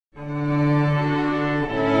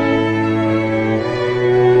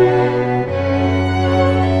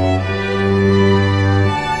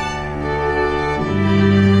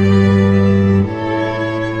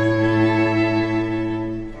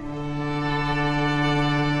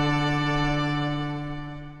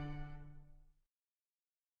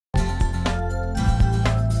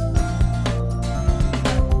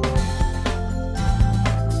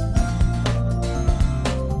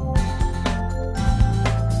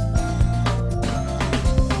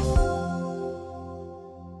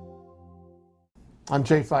I'm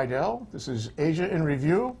Jay Fidell. This is Asia in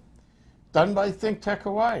Review, done by ThinkTech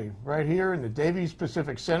Hawaii, right here in the Davies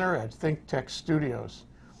Pacific Center at ThinkTech Studios.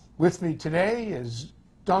 With me today is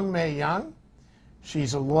Dongmei Yang.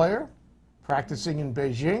 She's a lawyer practicing in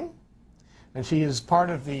Beijing, and she is part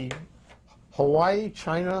of the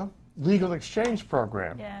Hawaii-China Legal Exchange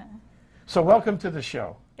Program. Yeah. So welcome to the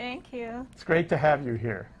show. Thank you. It's great to have you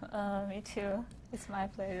here. Me too. It's my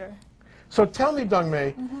pleasure. So tell me,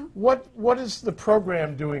 Dongmei, what is the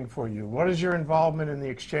program doing for you? What is your involvement in the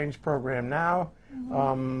exchange program now?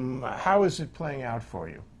 How is it playing out for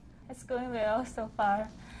you? It's going well so far.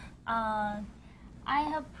 I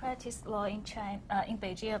have practiced law in China, in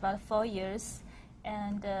Beijing about 4 years,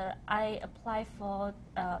 and I applied for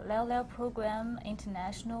LL program,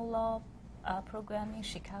 international law program in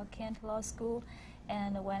Chicago Kent Law School.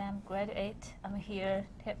 And when I'm graduate, I'm here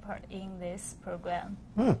to take part in this program.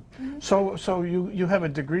 So you have a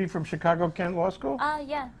degree from Chicago Kent Law School?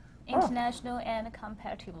 Yeah, international and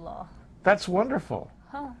comparative law. That's wonderful.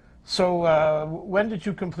 So when did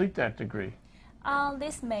you complete that degree?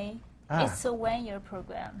 This May. It's a 1-year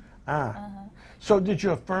program. So did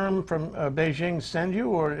your firm from Beijing send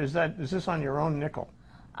you, or is this on your own nickel?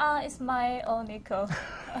 It's my own nickel.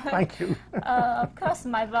 Thank you. Of course,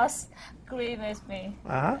 my boss agreed with me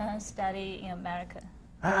and study in America.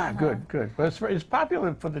 Good, good. Well, it's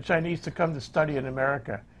popular for the Chinese to come to study in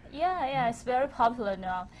America. Yeah, it's very popular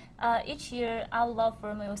now. Each year, our law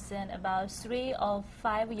firm will send about 3 or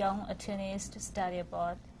 5 young attorneys to study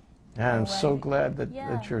abroad. Yeah, I'm so glad that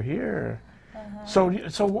you're here. So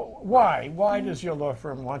why does your law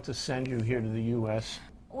firm want to send you here to the U.S.?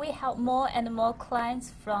 We have more and more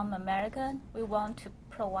clients from America. We want to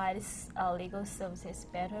provide legal services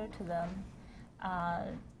better to them,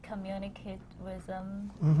 communicate with them,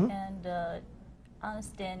 and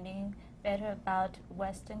understanding better about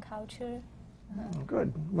Western culture.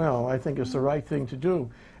 Good. Well, I think it's the right thing to do.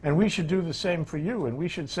 And we should do the same for you, and we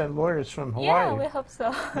should send lawyers from Hawaii. Yeah, we hope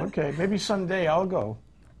so. Okay, maybe someday I'll go.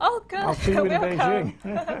 Oh, good. I'll see you in Beijing.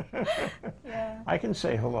 Yeah. I can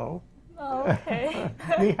say hello. Oh, okay.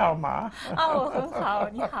 Ni hao ma. Oh, 很好，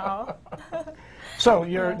你好. So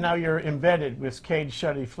now you're embedded with Cade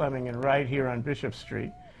Shuddy Fleming and right here on Bishop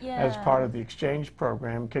Street as part of the exchange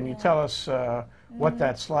program. Can you tell us what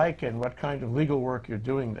that's like and what kind of legal work you're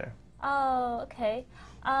doing there? Oh, okay.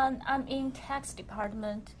 I'm in tax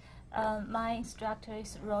department. My instructor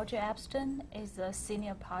is Roger Epstein, is a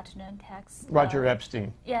senior partner in tax. Roger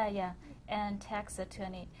Epstein. Yeah, and tax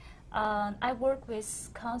attorney. I work with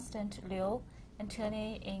Constant Liu,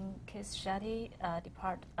 attorney in Cade Shuddy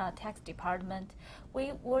tax department.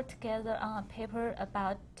 We work together on a paper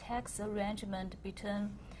about tax arrangement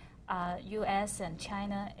between U.S. and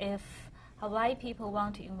China. If Hawaii people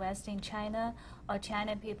want to invest in China, or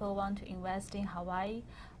China people want to invest in Hawaii,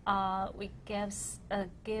 we give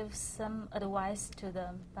some advice to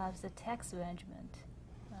them about the tax arrangement.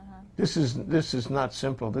 This is not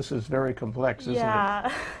simple. This is very complex, isn't it?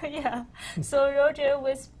 Yeah. So Roger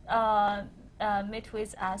meet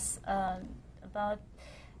with us about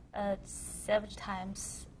 7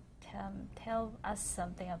 times, tell us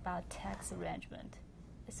something about tax arrangement.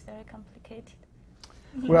 It's very complicated.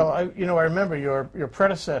 Well, I remember your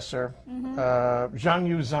predecessor, Zhang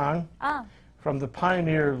Yu Zhang, from the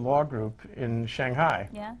Pioneer Law Group in Shanghai.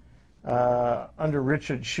 Yeah. Under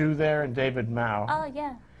Richard Hsu there and David Mao. Oh,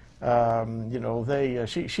 yeah.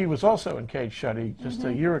 She was also in Cade Shuddy just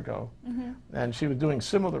a year ago, and she was doing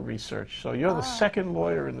similar research. So you're the second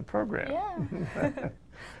lawyer in the program. Yeah.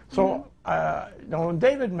 So when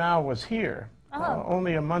David Mao was here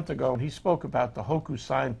only a month ago, he spoke about the Hoku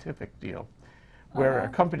Scientific deal, where a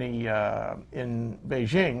company in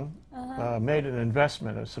Beijing made an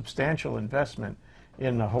investment, a substantial investment,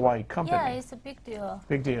 in a Hawaii company. Yeah, it's a big deal.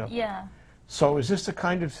 Big deal. Yeah. So is this the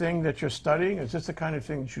kind of thing that you're studying? Is this the kind of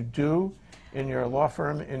thing that you do in your law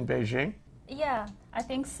firm in Beijing? Yeah, I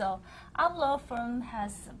think so. Our law firm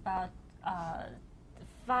has about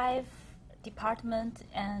 5 departments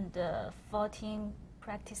and 14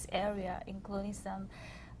 practice area, including some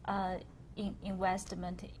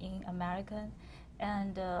investment in America.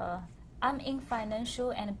 And I'm in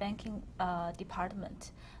financial and banking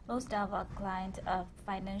department. Most of our clients are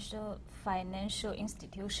financial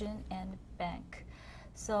institution and bank.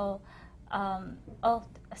 So some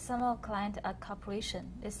of our clients are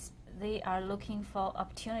corporation. They are looking for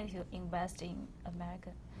opportunity to invest in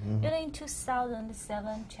America. In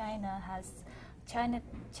 2007,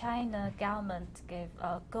 China government gave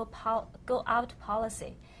a go out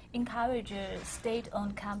policy, encourage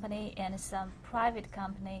state-owned company and some private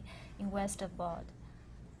company invest abroad.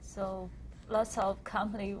 So lots of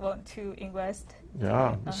companies want to invest.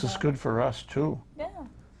 Yeah, this is good for us too. Yeah.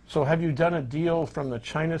 So have you done a deal from the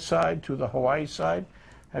China side to the Hawaii side?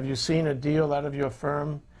 Have you seen a deal out of your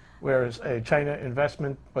firm where a China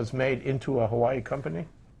investment was made into a Hawaii company?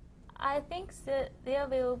 I think that there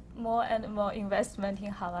will more and more investment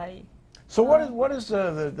in Hawaii. So what does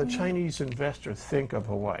the Chinese investor think of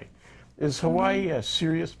Hawaii? Is Hawaii a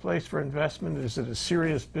serious place for investment? Is it a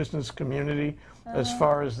serious business community as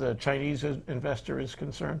far as the Chinese investor is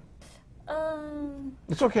concerned?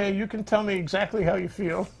 It's okay. You can tell me exactly how you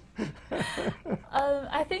feel.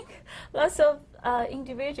 I think lots of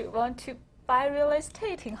individuals want to buy real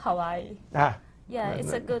estate in Hawaii. Yeah,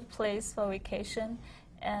 it's a good place for vacation,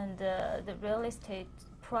 and the real estate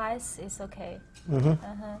price is okay.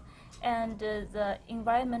 And the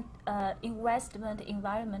investment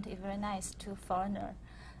environment is very nice to foreigner.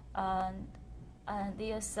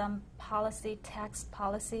 There's some policy, tax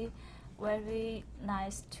policy, very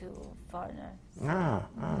nice to foreigner.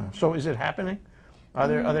 So is it happening? Are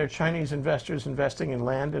there Chinese investors investing in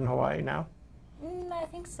land in Hawaii now? I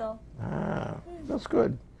think so. That's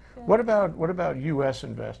good. What about U.S.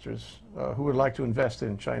 investors who would like to invest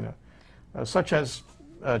in China, such as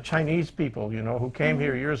Chinese people, you know, who came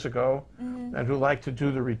here years ago and who like to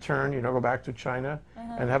do the return, you know, go back to China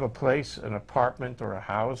and have a place, an apartment or a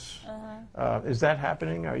house? Is that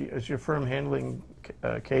happening? Is your firm handling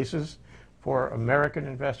cases for American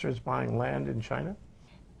investors buying land in China?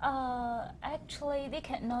 Actually, they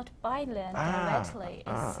cannot buy land directly.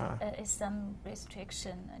 It's some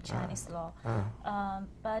restriction, Chinese law.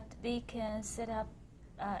 But they can set up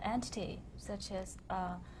entity such as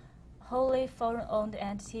wholly foreign-owned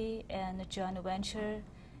entity and a joint venture,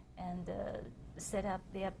 and set up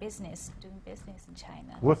their business, doing business in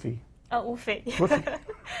China. WOFE. WOFE. WOFE.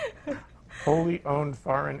 Wholly owned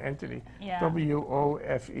foreign entity. Yeah.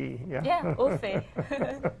 WOFE. Yeah, WOFE.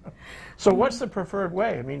 So what's the preferred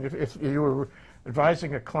way? I mean, if you were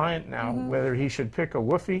advising a client now whether he should pick a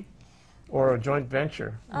WOFE or a joint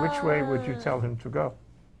venture, which way would you tell him to go?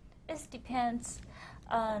 It depends.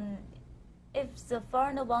 If the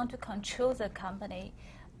foreigner want to control the company,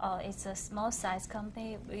 it's a small size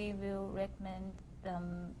company, we will recommend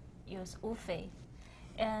them use WOFE.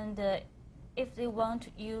 And if they want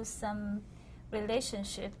to use some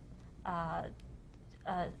relationship,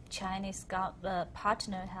 Chinese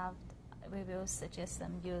partner have, we will suggest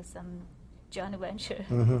them use some joint venture.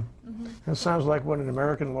 That sounds like what an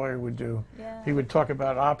American lawyer would do. Yeah. He would talk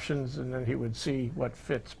about options and then he would see what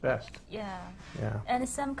fits best. Yeah. Yeah. And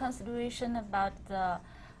some consideration about the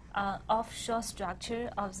offshore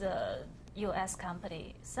structure of the U.S.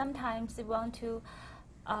 company. Sometimes they want to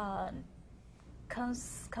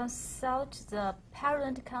consult the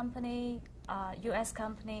parent company, U.S.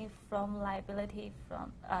 company, from liability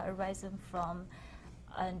from arising from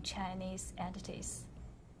Chinese entities.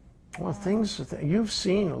 Well, you've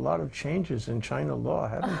seen a lot of changes in China law,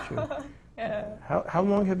 haven't you? Yeah. How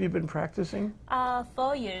long have you been practicing?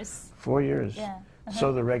 4 years. 4 years. Yeah.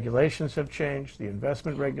 So the regulations have changed, the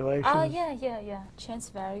investment regulations? Yeah.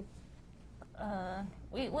 Changed very.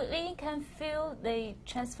 We can feel the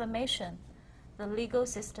transformation, the legal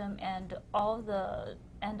system, and all the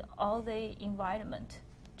environment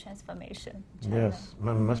transformation. Yes, it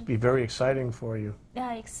must be very exciting for you.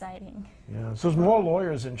 Yeah, exciting. Yeah, so there's more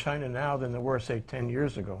lawyers in China now than there were, say, 10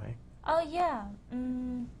 years ago, eh? Oh, yeah.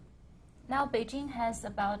 Now Beijing has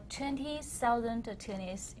about 20,000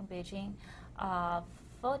 attorneys in Beijing.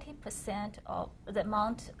 40% of the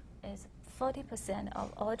amount is 40%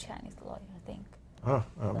 of all Chinese lawyers, I think.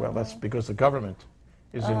 Well, that's because the government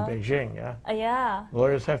is in Beijing, yeah? Yeah.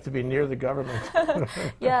 Lawyers have to be near the government.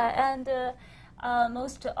 Yeah, and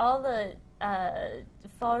most all the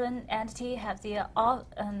foreign entity have their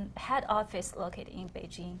head office located in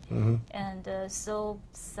Beijing, and so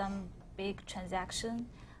some big transaction,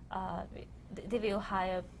 they will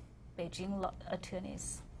hire Beijing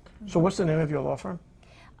attorneys. So what's the name of your law firm?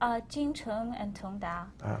 Jincheng and Tongda.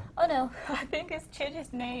 Oh no, I think it's changed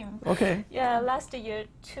its name. Okay. Yeah, last year,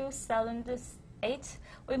 2008,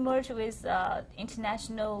 we merged with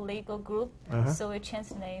international legal group, so we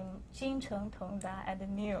changed the name Jincheng Tongda and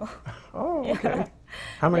new. Oh, okay. Yeah.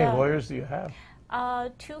 How many lawyers do you have?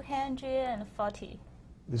 240.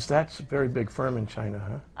 That's a very big firm in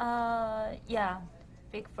China, huh? Yeah,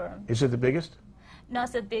 big firm. Is it the biggest?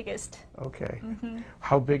 Not the biggest. Okay.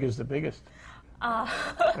 How big is the biggest? How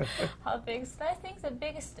big? I think the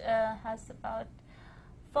biggest has about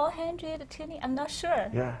 420. I'm not sure.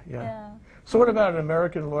 Yeah. So what about an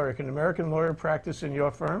American lawyer? Can an American lawyer practice in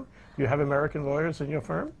your firm? Do you have American lawyers in your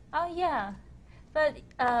firm? Oh, yeah. But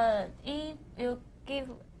it will give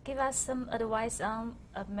give us some advice on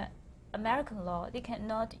American law. They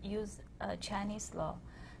cannot use Chinese law.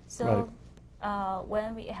 So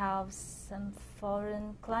when we have some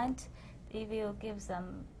foreign client, they will give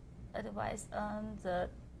some advice on the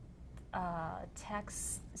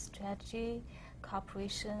tax strategy,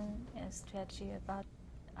 cooperation, and strategy about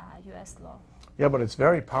U.S. law. Yeah, but it's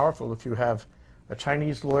very powerful if you have a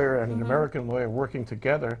Chinese lawyer and an American lawyer working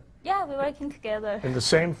together. Yeah, we're working together. In the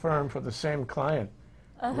same firm for the same client.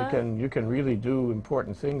 You can really do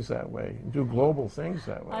important things that way, do global things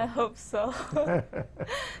that way. I hope so.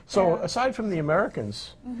 So aside from the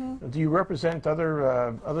Americans, do you represent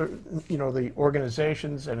other the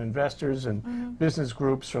organizations and investors and business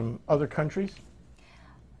groups from other countries?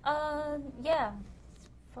 Yeah,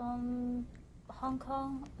 from Hong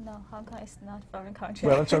Kong. No, Hong Kong is not a foreign country.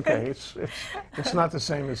 Well, it's okay. It's not the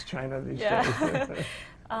same as China these days.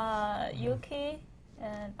 UK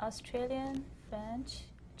and Australian, French,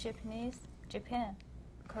 Japanese, Japan,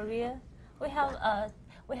 Korea. We have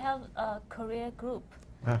a Korea group,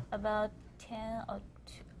 about 10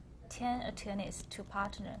 attorneys to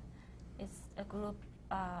partner. It's a group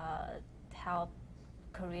help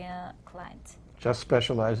Korean clients. Just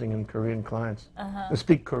specializing in Korean clients. They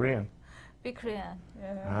speak Korean. Speak Korean.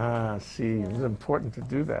 See, it's important to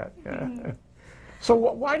do that. Yeah. So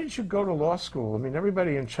why did you go to law school? I mean,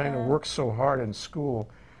 everybody in China works so hard in school.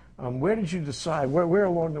 Where did you decide, where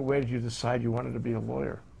along the way did you decide you wanted to be a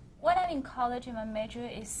lawyer? When I'm in college, my major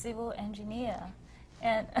is civil engineer.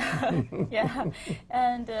 And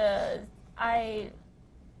I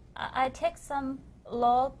take some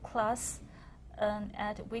law class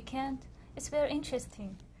at weekend. It's very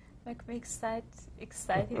interesting. Make me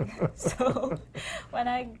exciting. So when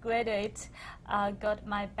I graduate, got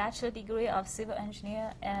my bachelor degree of civil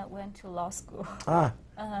engineer and went to law school.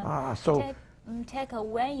 So take a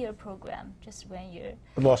 1-year program, just 1 year.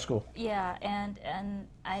 Law school. Yeah, and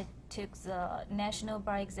I took the national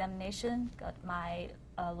bar examination, got my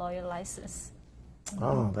lawyer license.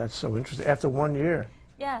 Oh, that's so interesting. After 1 year.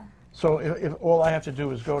 Yeah. So if all I have to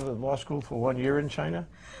do is go to the law school for 1 year in China?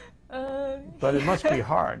 But it must be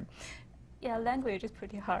hard. Yeah, language is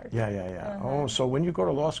pretty hard. Yeah. Oh, so when you go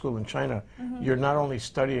to law school in China, you're not only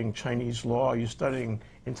studying Chinese law, you're studying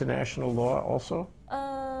international law also?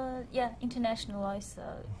 Yeah, international law is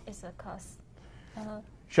a course.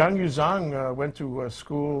 Zhang Yuzhang went to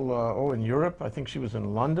school in Europe. I think she was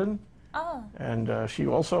in London. Oh. And she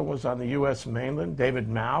also was on the U.S. mainland. David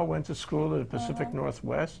Mao went to school in the Pacific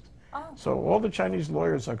Northwest. Oh. So all the Chinese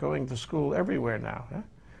lawyers are going to school everywhere now,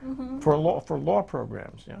 for law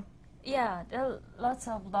programs, yeah? Yeah, there are lots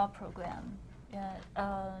of law programs. Yeah,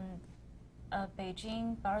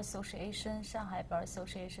 Beijing Bar Association, Shanghai Bar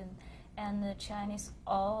Association, and the Chinese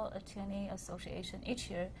All Attorney Association each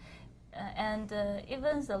year. And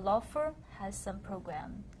even the law firm has some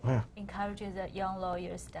program encourages the young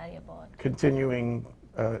lawyers study abroad. Continuing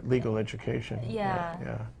legal education.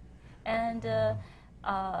 Yeah. And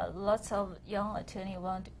lots of young attorneys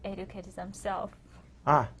want to educate themselves.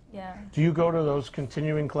 Yeah. Do you go to those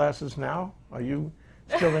continuing classes now? Are you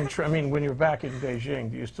still in? I mean, when you're back in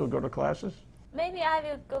Beijing, do you still go to classes? Maybe I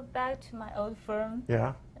will go back to my old firm.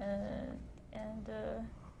 Yeah. And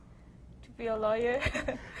to be a lawyer.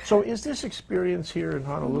 So, is this experience here in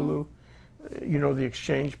Honolulu, the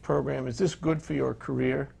exchange program, is this good for your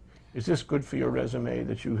career? Is this good for your resume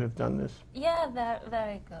that you have done this? Yeah,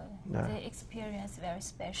 very good. Yeah. The experience is very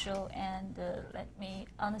special, and let me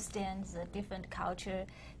understand the different culture,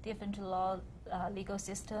 different law, legal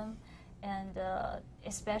system, and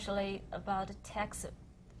especially about tax,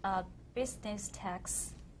 business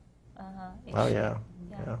tax. Oh yeah.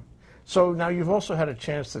 So now you've also had a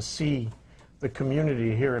chance to see the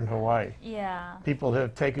community here in Hawaii. Yeah. People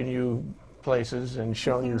have taken you places and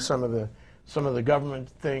shown you some of the government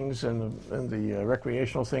things and the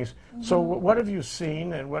recreational things. So what have you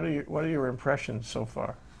seen, and what are your impressions so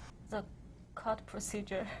far? The court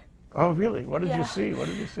procedure. Oh, really? What did you see? What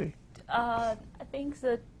did you see? I think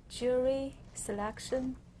the jury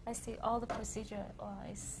selection. I see all the procedure.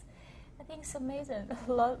 I think it's amazing.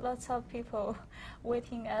 Lots of people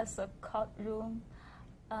waiting at the courtroom,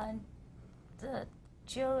 and the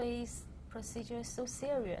jury's procedure is so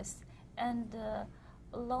serious, and a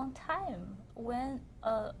long time when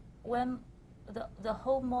the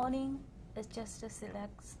whole morning is just to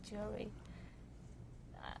select jury.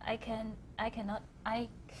 I can't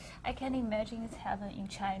imagine it happen in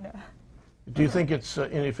China. Do you think it's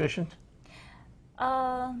inefficient?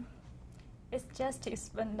 It's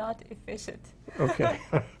justice, but not efficient. Okay.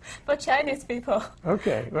 For Chinese people.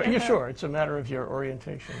 Okay. Well, yeah, sure. It's a matter of your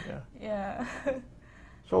orientation. Yeah. Yeah.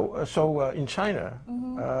 So in China,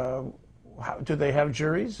 do they have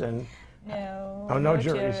juries? And No. oh, no no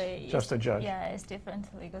juries, jury. just a judge. Yeah, it's different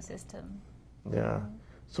legal system. Yeah.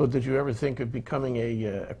 So did you ever think of becoming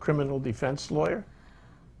a criminal defense lawyer?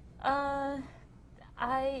 I'm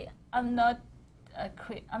not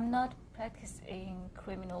practicing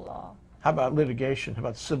criminal law. How about litigation? How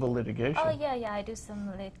about civil litigation? Oh yeah, I do some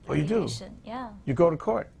Oh, you do? litigation. Yeah. You go to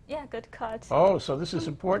court? Yeah, good court. Oh, so this is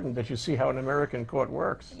important that you see how an American court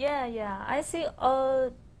works. Yeah. I see.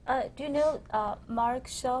 Do you know Mark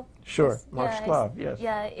Schwab? Sure, Mark Yeah, Schwab, yes.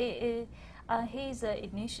 Yeah, he's the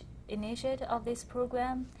initiator of this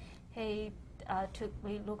program. We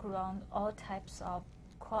look around all types of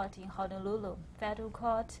court in Honolulu, federal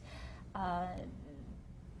court,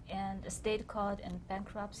 and state court and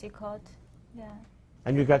bankruptcy court. Yeah.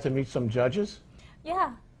 And you got to meet some judges?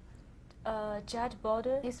 Yeah. Judge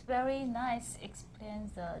Boulder is very nice.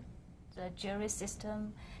 Explains the jury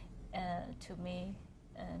system to me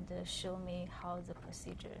and show me how the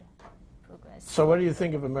procedure progresses. So what do you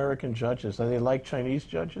think of American judges? Are they like Chinese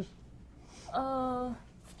judges?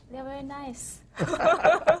 They're very nice.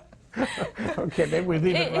 Okay, maybe we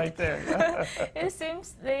leave it right there. It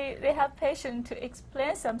seems they have patience to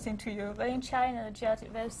explain something to you, but in China, the judge is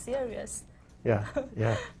very serious. Yeah.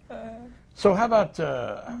 So how about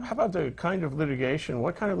the kind of litigation?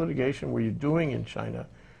 What kind of litigation were you doing in China?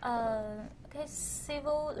 Okay,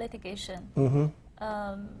 civil litigation. Mm-hmm.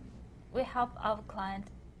 We help our client.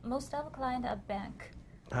 Most of our client are bank.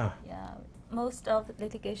 Ah. Yeah, most of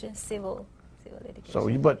litigation civil litigation. So,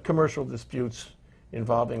 but commercial disputes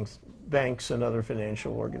involving banks and other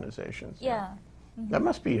financial organizations. Yeah. That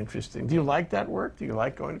must be interesting. Do you like that work? Do you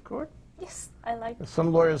like going to court? Yes, I like.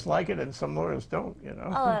 Some lawyers like it and some lawyers don't, you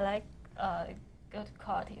know. Oh, I like go to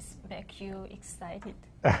court. It make you excited.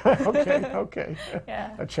 Okay.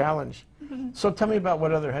 Yeah. A challenge. So tell me about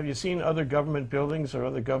have you seen other government buildings or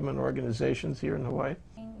other government organizations here in Hawaii?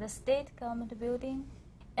 In the state government building,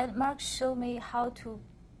 and Mark showed me how to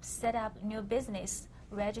set up new business,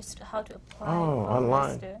 register, how to apply. Oh, for online.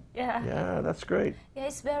 register. Yeah. Yeah, that's great. Yeah,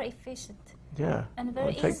 it's very efficient. Yeah. And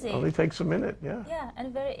very easy. Only takes a minute, yeah. Yeah,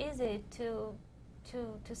 and very easy to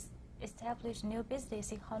establish new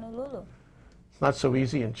business in Honolulu. It's not so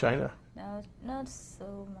easy in China. No, not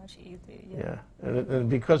so much easy. Yeah, and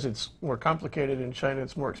because it's more complicated in China,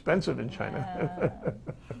 it's more expensive in China.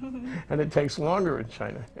 And it takes longer in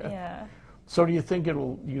China. Yeah. So do you think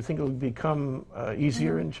it'll become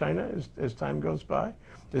easier in China as time goes by?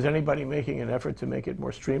 Is anybody making an effort to make it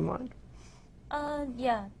more streamlined?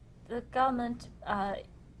 Yeah, the government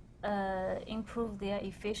improve their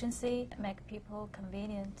efficiency, make people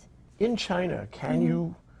convenient. In China, can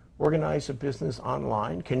you organize a business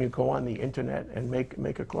online? Can you go on the internet and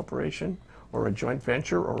make a corporation or a joint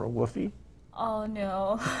venture or a woofie? Oh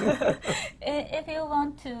no! If you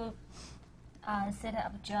want to set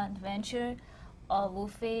up a joint venture or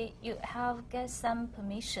woofie, you have get some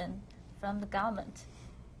permission from the government.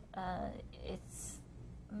 It's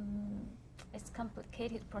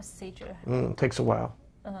complicated procedure. Takes a while.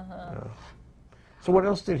 So what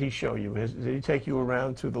else did he show you? Did he take you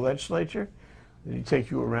around to the legislature? Did he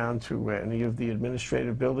take you around to any of the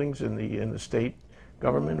administrative buildings in the state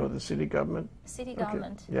government or the city government? City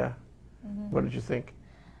government. Yeah. What did you think?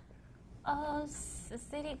 The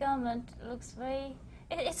city government looks very.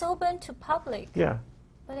 It's open to public. Yeah.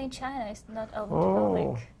 But in China, it's not open to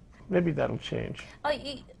public. Maybe that'll change.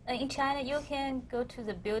 In China, you can go to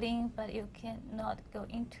the building, but you cannot go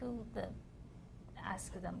into the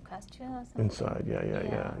ask them question or something. Inside, yeah. A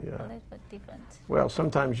little bit different. Well,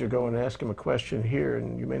 sometimes you go and ask them a question here,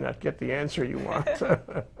 and you may not get the answer you want.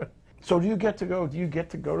 So do you get to go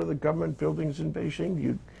to the government buildings in Beijing?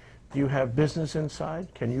 Do you have business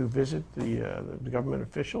inside? Can you visit the government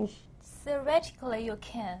officials? Theoretically, you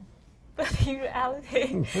can. But in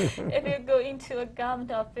reality, if you go into a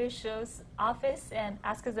government official's office and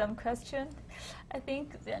ask them questions, I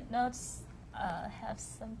think they're not have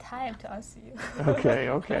some time to answer you. Okay,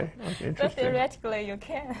 interesting. But theoretically, you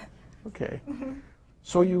can. Okay.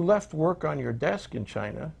 So you left work on your desk in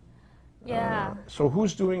China. Yeah. So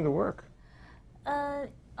who's doing the work? Our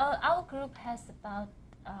group has about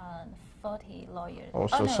 40 lawyers. Oh,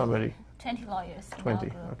 so somebody. 20 lawyers.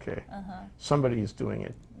 20. Okay. Somebody is doing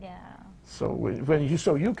it. Yeah. So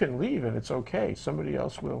so you can leave and it's okay. Somebody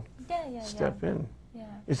else will step in. Yeah.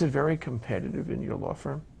 Is it very competitive in your law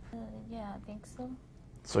firm? Yeah, I think so.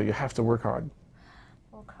 So you have to work hard.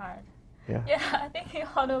 Work hard. Yeah. Yeah, I think in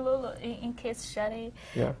Honolulu, in case study,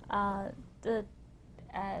 Yeah.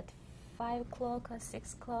 at 5 o'clock or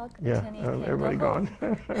 6 o'clock. Yeah, everybody gone.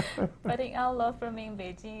 But in our law firm in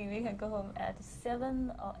Beijing, we can go home at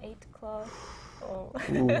 7 or 8 o'clock. Oh.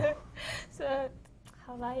 So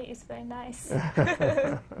Hawaii is very nice.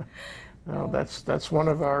 Well, that's one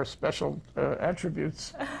of our special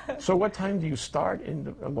attributes. So what time do you start in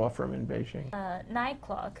the law firm in Beijing? 9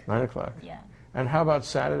 o'clock. 9 o'clock. Yeah. And how about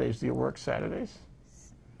Saturdays? Do you work Saturdays?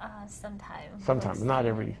 Sometimes. Sometimes, not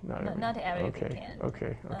every okay. Weekend.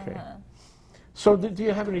 Okay. So do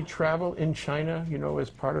you have any travel in China, you know, as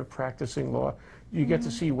part of practicing law? Do you get to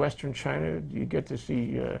see Western China? Do you get to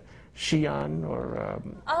see Xi'an or...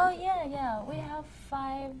 Oh, yeah. We have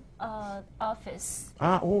 5 offices.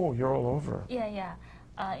 You're all over. Yeah.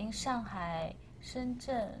 In Shanghai,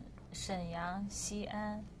 Shenzhen, Shenyang,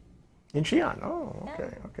 Xi'an. In Xi'an? Oh,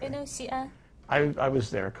 okay. You know Xi'an? I was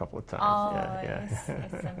there a couple of times. Oh, yeah. It's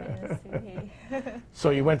amazing city.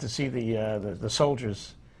 So you went to see the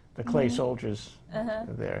soldiers, the clay soldiers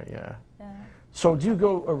there, yeah. So do you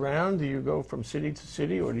go around? Do you go from city to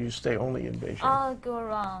city, or do you stay only in Beijing? I'll go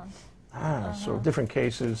around. So different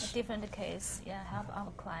cases. Different case, yeah. Have our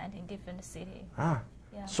client in different city. Yeah.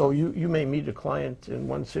 So you may meet a client in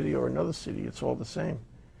one city or another city. It's all the same.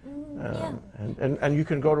 Yeah. And you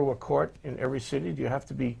can go to a court in every city. Do you have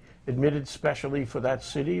to be admitted specially for that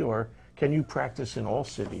city, or can you practice in all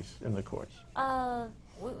cities in the courts?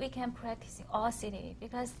 We can practice in all cities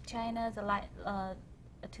because China, the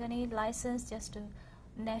attorney license just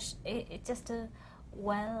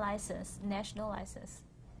one license, national license.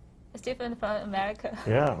 It's different from America.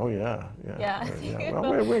 Yeah.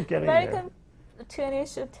 Well, we're getting American attorney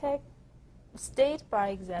should take state bar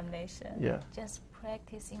examination. Yeah. Just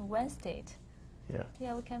practice in one state. Yeah.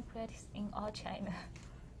 Yeah, we can practice in all China.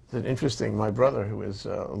 It's interesting. My brother, who is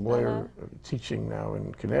a lawyer teaching now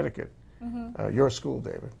in Connecticut, your school,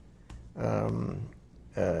 David,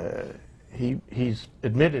 he's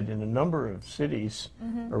admitted in a number of cities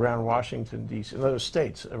around Washington, D.C., in other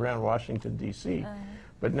states around Washington, D.C.,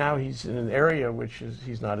 but now he's in an area which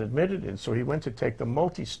he's not admitted in, so he went to take the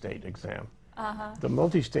multi-state exam. The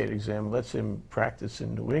multi-state exam lets him practice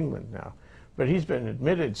in New England now, but he's been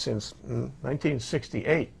admitted since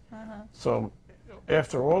 1968. So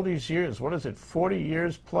after all these years, what is it, 40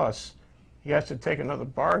 years plus, he has to take another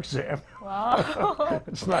bar exam. Wow.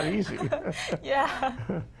 It's not easy. Yeah.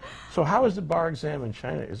 So how is the bar exam in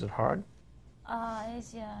China? Is it hard? I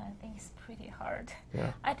think it's pretty hard.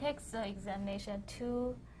 Yeah. I take the examination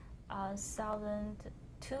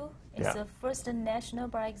 2002. It's the first national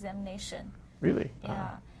bar examination. Really?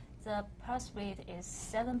 Yeah. The pass rate is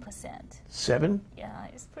 7%. 7? Yeah,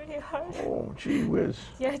 it's pretty hard. Oh, gee whiz.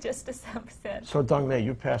 Yeah, just 7%. So Dongmei,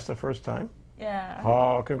 you passed the first time? Yeah.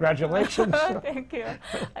 Oh, congratulations. Thank you.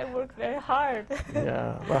 I work very hard.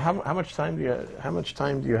 Yeah. Well, how much time do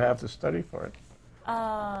you have to study for it?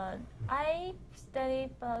 I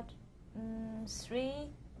study about 3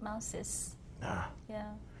 months.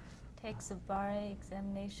 Yeah. Takes a bar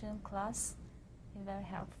examination class. Very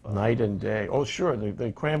helpful. Night and day. Oh, sure.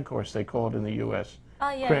 The cram course, they call it in the U.S.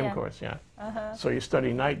 Oh, yeah. Cram course, yeah. So you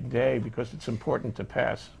study night and day because it's important to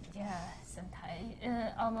pass. Yeah,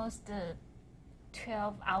 sometimes almost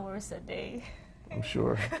 12 hours a day. I'm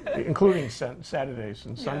sure, including Saturdays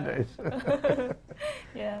and Sundays.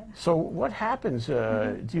 Yeah. So what happens?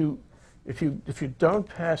 If you don't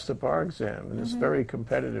pass the bar exam, and this very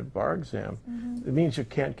competitive bar exam, it means you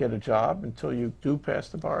can't get a job until you do pass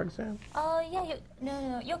the bar exam?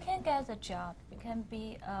 Yeah. You can't get a job. You can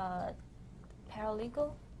be a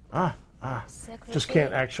paralegal. Secretary. Just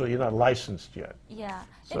can't actually. You're not licensed yet. Yeah.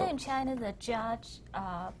 So. In China, the judge,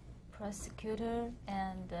 prosecutor,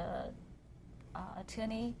 and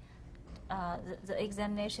attorney, the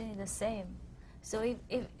examination is the same. So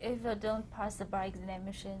if you don't pass the bar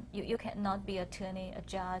examination, you cannot be attorney, a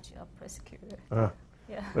judge, or prosecutor.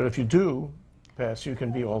 Yeah. But if you do pass, you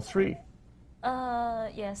can be all 3.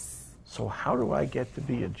 Yes. So how do I get to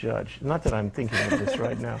be a judge? Not that I'm thinking of this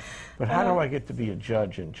right now, but how do I get to be a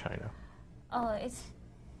judge in China?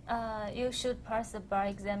 You should pass the bar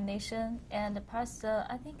examination and pass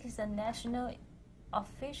I think it's a national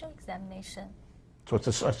official examination. So it's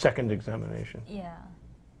a second examination? Yeah.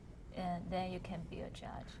 And then you can be a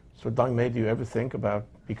judge. So Dongmei, do you ever think about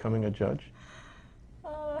becoming a judge?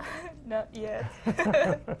 Not yet.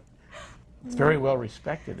 It's very well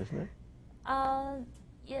respected, isn't it?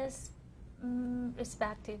 Yes,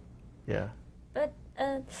 respected. Yeah. But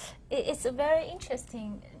it's very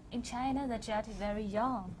interesting. In China, the judge is very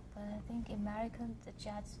young, but I think in America, the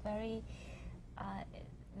judge is very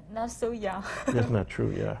not so young. Isn't that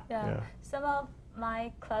true? Yeah. Some of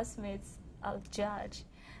my classmates are judge.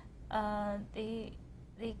 They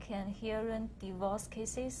they can hear in divorce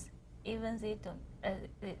cases, even they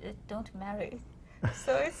don't marry.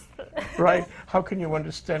 So it's Right. How can you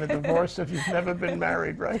understand a divorce if you've never been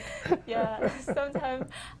married, right? yeah.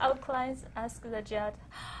 Sometimes our clients ask the judge,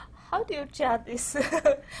 "How do you judge this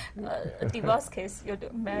divorce case you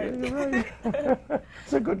don't marry?" Right.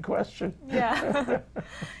 It's a good question. Yeah.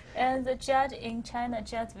 And the judge in China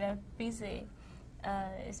just very busy,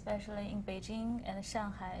 especially in Beijing and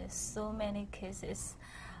Shanghai. So many cases.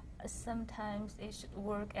 Sometimes they should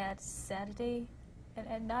work at Saturday and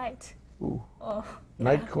at night. Ooh. Oh,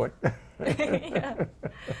 Night court. yeah.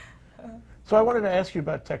 So I wanted to ask you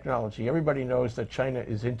about technology. Everybody knows that China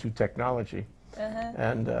is into technology.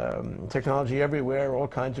 And technology everywhere, all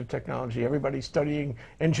kinds of technology. Everybody's studying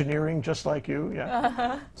engineering just like you.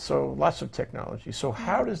 Yeah. So lots of technology. So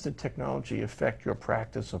how does the technology affect your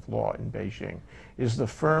practice of law in Beijing? Is the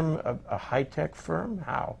firm a high-tech firm?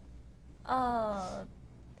 How?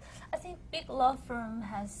 I think big law firm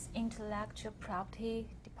has intellectual property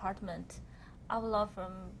department. Our law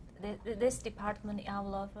firm, this department in our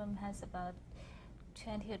law firm has about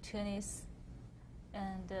 20 attorneys,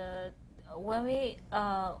 and when we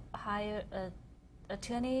hire an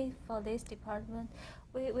attorney for this department,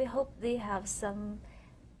 we hope they have some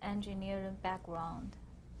engineering background.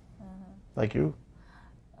 Like you?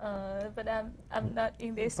 But I'm not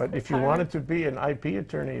in this. But if you wanted to be an IP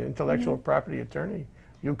attorney, intellectual property attorney,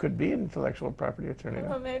 you could be an intellectual property attorney.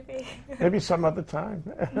 Well, maybe. Maybe some other time.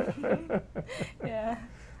 Yeah.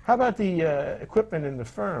 How about the equipment in the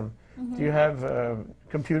firm? Do you have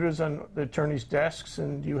computers on the attorney's desks,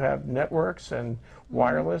 and do you have networks and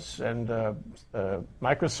wireless and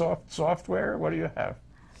Microsoft software? What do you have?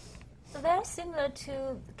 Very similar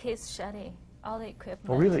to case study, all the equipment.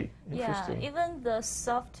 Oh, really? Yeah, Interesting. even the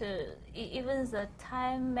software, even the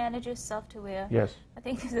time manager software. Yes. I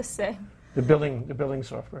think it's the same. The billing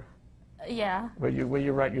software, Yeah. where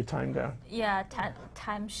you write your time down. Yeah,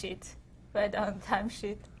 time sheet, write down time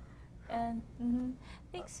sheet, and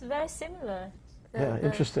I think it's very similar.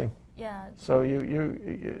 Interesting. Yeah. So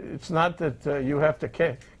it's not that you have to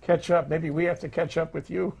catch up. Maybe we have to catch up with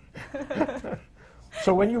you.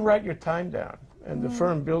 So when you write your time down and the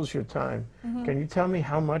firm bills your time, can you tell me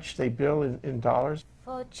how much they bill in dollars?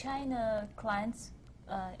 For China clients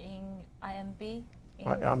in IMB,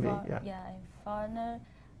 yeah. in foreigner,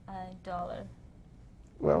 dollar.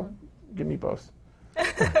 Well, give me both.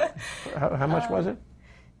 How much was it?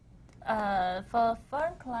 For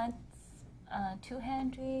foreign clients,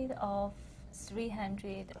 200 or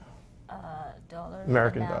 300 dollars.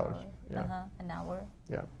 American dollars. Yeah. An hour.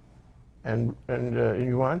 Yeah. And in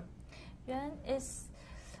yuan? Yuan is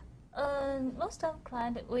most of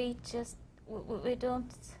client we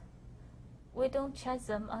don't charge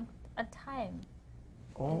them on time.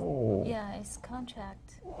 Oh. Yeah, it's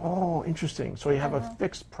contract. Oh, interesting. So you have a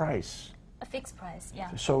fixed price. A fixed price,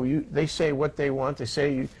 yeah. So they say what they want. They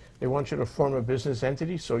say they want you to form a business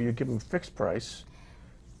entity, so you give them a fixed price.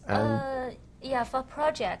 And Yeah, for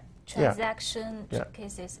project transaction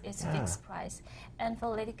cases, it's Yeah. fixed price, and for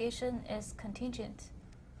litigation, it's contingent.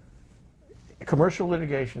 commercial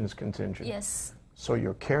litigation is contingent. Yes. So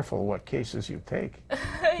you're careful what cases you take.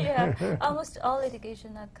 Yeah, almost all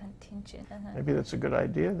litigation are contingent. Maybe that's a good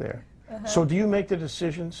idea there. So do you make the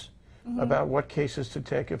decisions about what cases to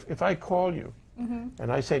take? If I call you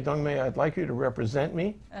and I say, Dongmei, I'd like you to represent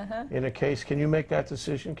me in a case, can you make that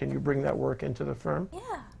decision? Can you bring that work into the firm?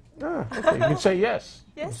 Yeah. Ah, okay. You can say yes.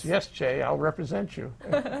 Yes. Yes, Jay, I'll represent you.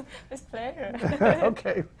 With pleasure.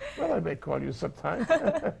 Okay. Well, I may call you sometime.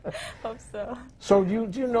 Hope so. So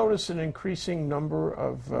do you notice an increasing number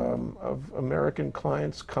of American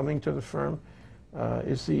clients coming to the firm?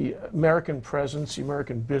 Is the American presence, the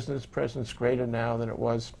American business presence greater now than it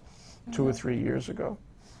was 2 or 3 years ago?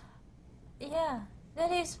 Yeah,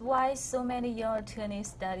 that is why so many young attorneys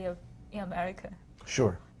study in America.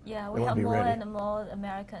 Sure. Yeah, we They wanna have be more ready. and more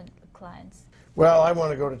American clients. Well, I want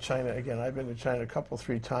to go to China again. I've been to China a couple,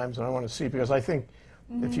 3 times, and I want to see, because I think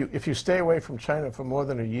if you stay away from China for more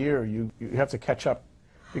than a year, you have to catch up,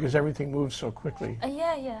 because everything moves so quickly.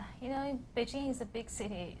 Yeah. You know, Beijing is a big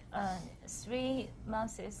city. 3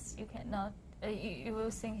 months you cannot. You will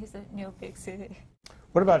think it's a new big city.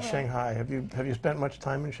 What about Shanghai? Have you spent much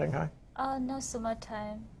time in Shanghai? Not so much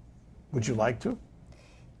time. Would you like to?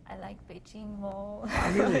 I like Beijing more.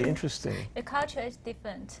 Really interesting. The culture is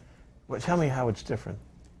different. Well, tell me how it's different.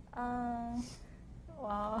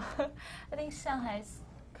 Wow. I think Shanghai is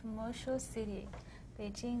a commercial city.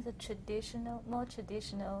 Beijing is more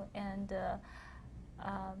traditional, and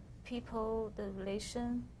people, the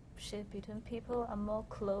relationship between people are more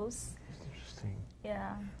close. Interesting.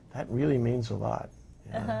 Yeah. That really means a lot.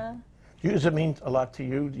 Yeah. Does it mean a lot to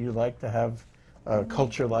you? Do you like to have a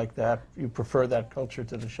culture like that? You prefer that culture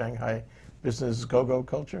to the Shanghai business go-go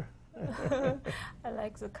culture? I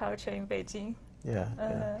like the culture in Beijing.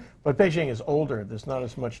 Yeah, But Beijing is older. There's not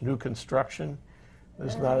as much new construction.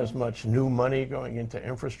 There's not as much new money going into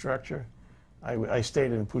infrastructure. I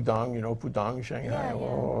stayed in Pudong, you know, Pudong, Shanghai.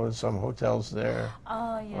 Oh, some hotels there.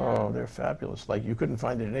 Oh, yeah. Oh, they're fabulous. Like, you couldn't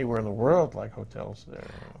find it anywhere in the world like hotels there.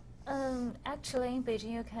 Actually, in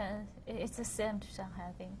Beijing, you can. It's the same to Shanghai,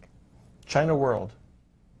 I think. China World.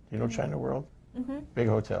 Do you know China World? Big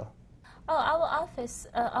hotel. Oh, our office,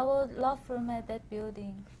 our law firm at that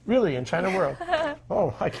building. Really, in China World?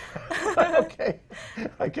 Oh, okay.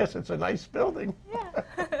 I guess it's a nice building.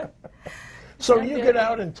 Yeah. So you get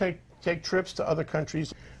out and take trips to other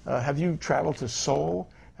countries. Have you traveled to Seoul?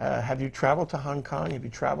 Have you traveled to Hong Kong? Have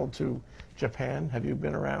you traveled to Japan? Have you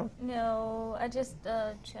been around? No, I just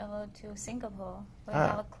traveled to Singapore. We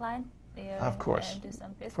have a client there. Of course. And do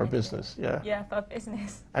some business. For business, yeah. Yeah, for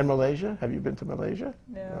business. And Malaysia? Have you been to Malaysia?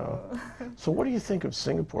 No. So what do you think of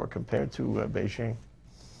Singapore compared to Beijing?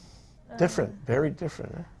 Different, very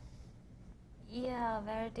different. Huh? Yeah,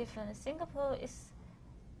 very different. Singapore is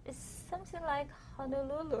something like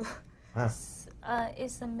Honolulu. It's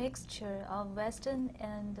a mixture of Western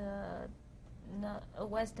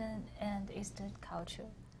and Eastern culture.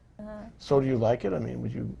 So do you like it? I mean,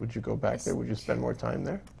 would you go back there? Would you spend more time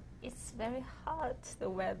there? It's very hot, the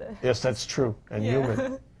weather. Yes, that's true, and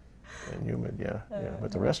humid. And humid, yeah.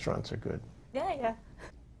 But the restaurants are good. Yeah.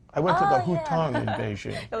 I went to the Hutong in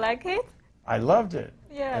Beijing. You like it? I loved it.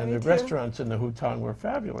 Yeah, and me the too. restaurants in the Hutong were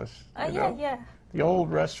fabulous. Yeah. The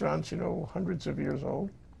old restaurants, hundreds of years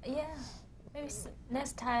old. Yeah. Maybe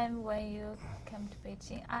next time when you come to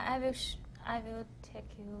Beijing, I will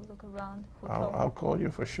take you look around Hutong. I'll call you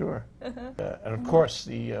for sure. And of course,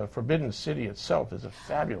 the Forbidden City itself is a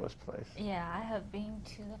fabulous place. Yeah, I have been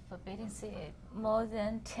to the Forbidden City more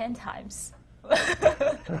than 10 times. When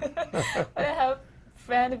I have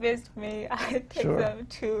friends visit me, I take them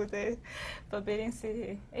to the Forbidden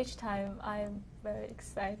City. Each time I am very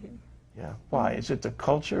excited. Yeah. Why? Is it the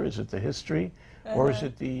culture? Is it the history? Or is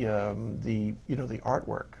it the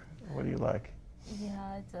artwork? What do you like?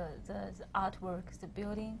 Yeah, the artwork, the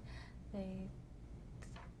building, the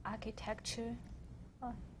architecture.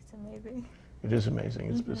 Oh, it's amazing. It is amazing.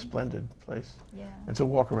 It's a splendid place. Yeah. And to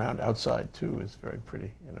walk around outside, too, is very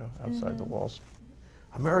pretty, outside the walls.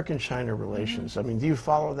 American-China relations. I mean, do you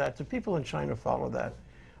follow that? Do people in China follow that?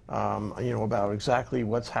 About exactly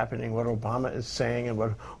what's happening, what Obama is saying, and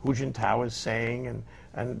what Hu Jintao is saying,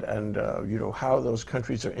 and how those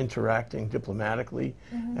countries are interacting diplomatically,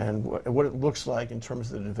 and what it looks like in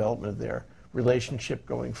terms of the development of their relationship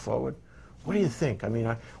going forward. What do you think? I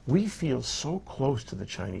mean, we feel so close to the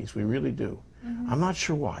Chinese. We really do. I'm not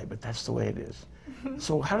sure why, but that's the way it is.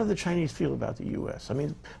 So how do the Chinese feel about the U.S.? I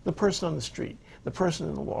mean, the person on the street, the person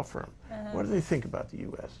in the law firm, what do they think about the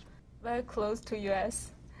U.S.? Very close to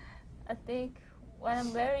U.S. I think when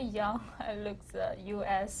I'm very young, I looked at the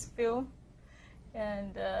U.S. film,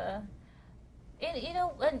 and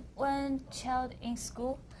when child in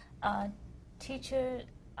school, teacher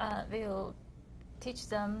will teach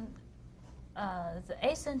them the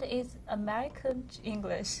accent is American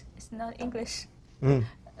English. It's not English.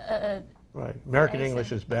 Right, American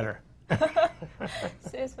English is better. So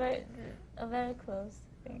it's a very close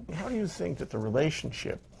thing. How do you think that the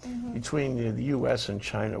relationship between the U.S. and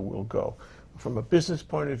China will go? From a business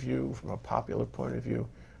point of view, from a popular point of view,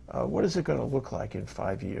 what is it going to look like in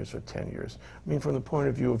 5 years or 10 years? I mean, from the point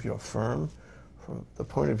of view of your firm, from the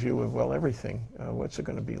point of view of, everything, what's it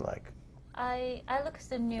going to be like? I looked at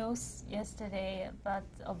the news yesterday about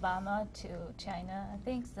Obama to China. I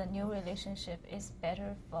think the new relationship is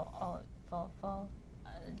better for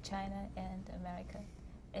China and America.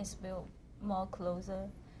 It will more closer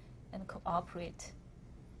and cooperate.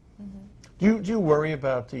 Do you worry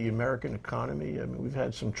about the American economy? I mean, we've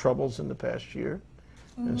had some troubles in the past year,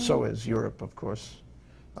 and so has Europe, of course.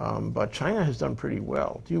 But China has done pretty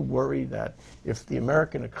well. Do you worry that if the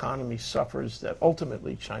American economy suffers, that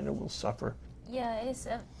ultimately China will suffer? Yeah, it's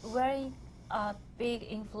a very big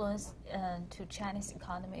influence to Chinese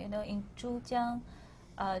economy. In Zhejiang,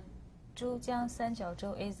 Zhejiang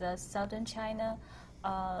Sanjiaozhou is southern China.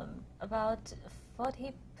 About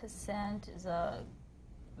 40% the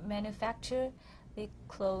manufacture they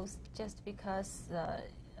closed just because the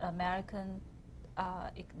American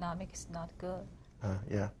economic is not good.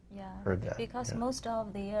 Yeah, heard that. Because most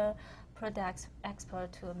of their products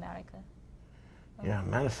export to America. Yeah,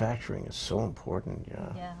 manufacturing is so important,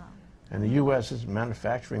 Yeah. And the U.S. isn't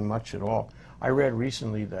manufacturing much at all. I read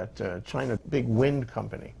recently that China, big wind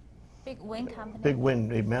company. Big wind company? Big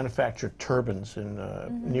wind, they manufacture turbines in,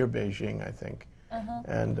 near Beijing, I think.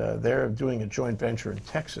 And they're doing a joint venture in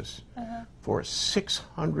Texas for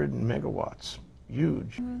 600 megawatts.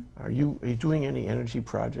 Huge. Are you doing any energy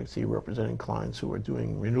projects? Are you representing clients who are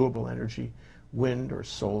doing renewable energy, wind or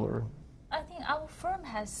solar? I think our firm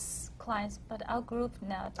has clients, but our group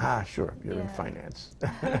not. Ah, sure. You're in finance.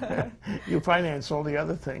 You finance all the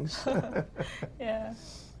other things. Yeah.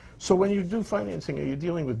 So when you do financing, are you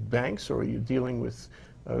dealing with banks, or are you dealing with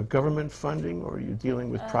government funding, or are you dealing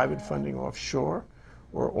with private funding offshore,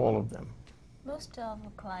 or all of them? Most of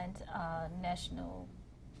our clients are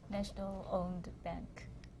national-owned bank.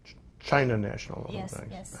 China national-owned Yes,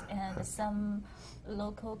 banks. yes, and some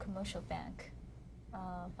local commercial bank.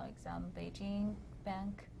 For example, Beijing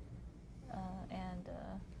Bank, and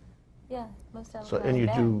yeah, most of So the and you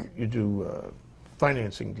bank. do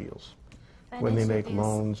financing deals when they make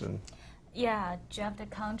loans and. Yeah, draft the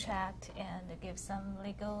contract and give some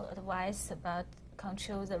legal advice about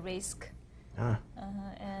control the risk,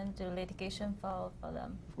 and do litigation for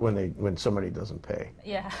them. When somebody doesn't pay.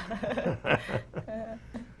 Yeah.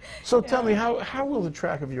 So tell me, how will the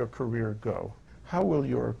track of your career go? How will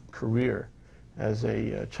your career as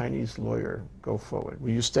a Chinese lawyer go forward?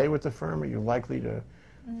 Will you stay with the firm? Are you likely to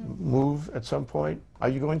move at some point? Are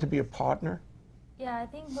you going to be a partner? Yeah, I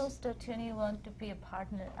think most attorneys want to be a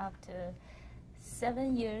partner after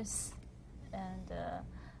 7 years, and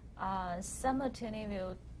some attorney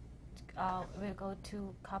will go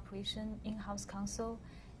to corporation in-house counsel,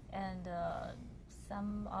 and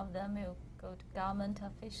some of them will go to government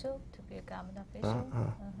official to be a government official.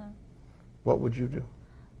 What would you do?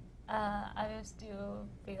 I will still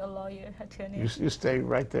be a lawyer, attorney. You stay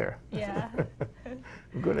right there. Yeah.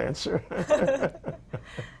 Good answer.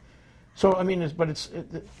 So, I mean,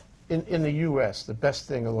 in the U.S., the best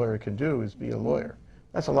thing a lawyer can do is be a lawyer.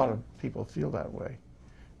 That's a lot of people feel that way.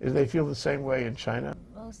 Do they feel the same way in China?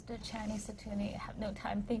 Most Chinese attorneys have no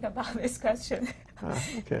time to think about this question.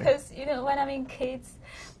 Okay. Because, when I'm in kids,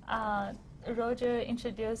 Roger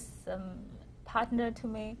introduced some partner to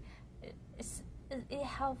me. It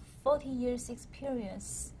have 40 years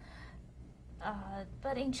experience.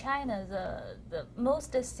 But in China, the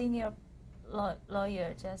most senior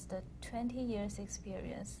lawyer just 20 years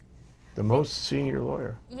experience. The most senior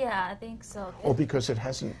lawyer? Yeah, I think so. Oh, because it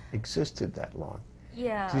hasn't existed that long.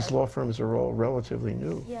 Yeah. These law firms are all relatively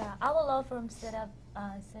new. Yeah, our law firm set up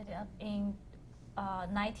in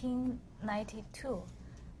 1992.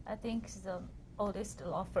 I think it's the oldest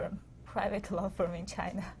law firm, private law firm in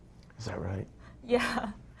China. Is that right?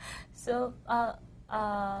 Yeah. So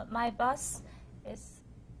my boss is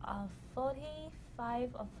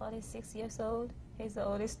 45 or 46 years old. He's the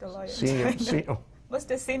oldest lawyer in China. Most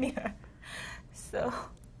senior. So.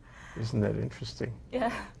 Isn't that interesting?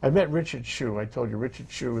 Yeah. I met Richard Hsu. I told you Richard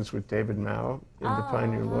Hsu is with David Mao in the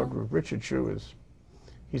Pioneer Law Group. Richard Hsu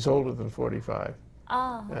he's older than 45.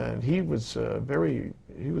 And he was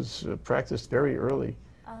practiced very early,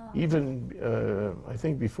 even I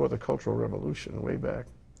think before the Cultural Revolution, way back.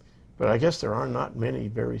 But I guess there are not many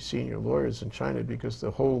very senior lawyers in China because the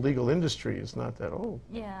whole legal industry is not that old.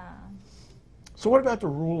 Yeah. So what about the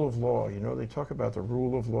rule of law? They talk about the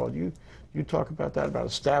rule of law. You talk about that, about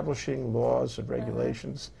establishing laws and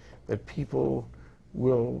regulations that people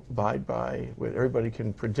will abide by, where everybody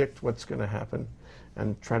can predict what's going to happen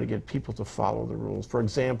and try to get people to follow the rules. For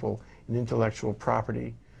example, in intellectual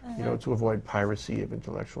property, to avoid piracy of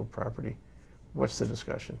intellectual property. What's the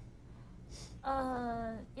discussion?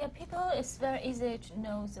 Yeah, people, it's very easy to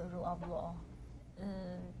know the rule of law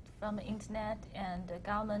from the internet, and the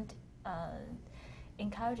government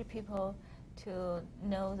encourage people to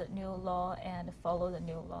know the new law and follow the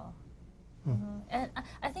new law. And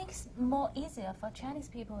I think it's more easier for Chinese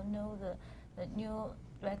people to know the new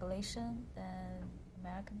regulation than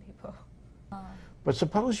American people. But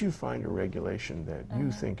suppose you find a regulation that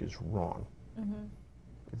you think is wrong,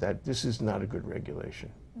 that this is not a good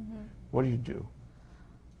regulation. What do you do?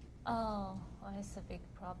 Oh, well, it's a big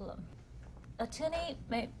problem. Attorney,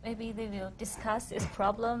 maybe they will discuss this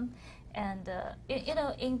problem, and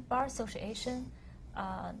in bar association,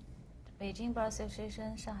 Beijing Bar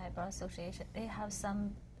Association, Shanghai Bar Association, they have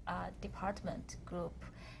some department group,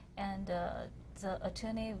 and the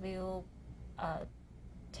attorney will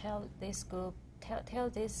tell this group, tell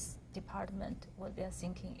this department what they are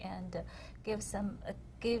thinking, and gives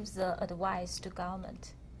the advice to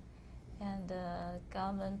government, and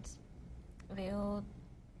government will,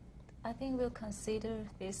 I think, will consider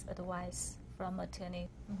this advice from attorney.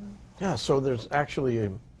 Yeah, so there's actually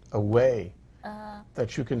a way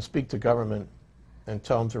that you can speak to government and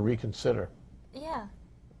tell them to reconsider? Yeah.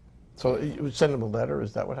 So you would send them a letter,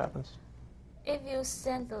 is that what happens? If you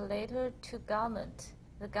send the letter to government,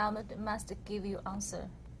 the government must give you answer.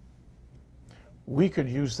 We could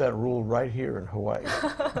use that rule right here in Hawaii.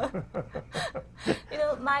 You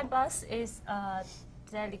know, my boss is a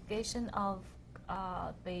delegation of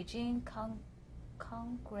Beijing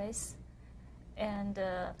Congress and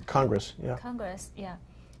Congress, yeah. Congress, yeah.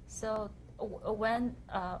 So when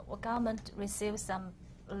government receives some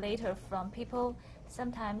letter from people,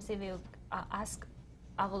 sometimes they will ask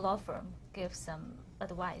our law firm give some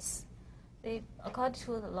advice. According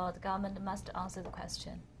to the law, the government must answer the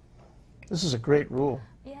question. This is a great rule.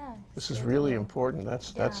 Yeah. This is really important.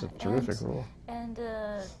 That's a terrific rule. And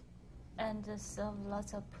solve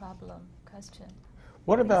lots of question.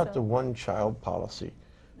 What about the one-child policy?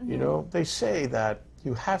 You know, they say that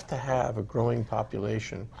you have to have a growing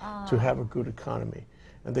population to have a good economy,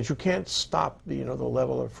 and that you can't stop the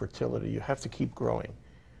level of fertility. You have to keep growing.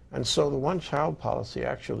 And so the one-child policy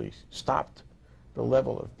actually stopped the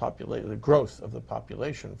level of population, the growth of the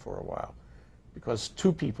population for a while. Because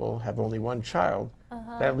two people have only one child,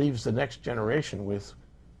 that leaves the next generation with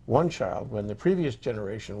one child when the previous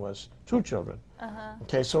generation was two children.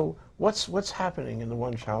 Okay, so what's happening in the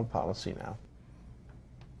one-child policy now?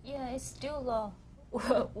 Yeah, it's still law.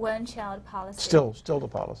 One-child policy. Still the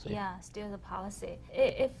policy. Yeah, still the policy.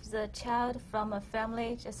 If the child from a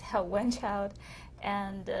family just have one child,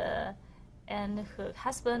 and her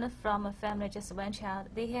husband from a family just one child,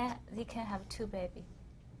 they can have two babies.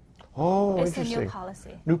 Oh, it's interesting. a new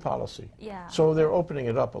policy. New policy. Yeah. So they're opening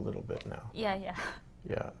it up a little bit now. Yeah, yeah.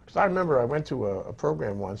 Yeah, because I remember I went to a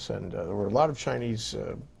program once, and there were a lot of Chinese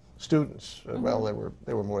students. Well,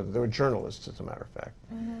 they were journalists, as a matter of fact.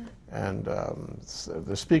 And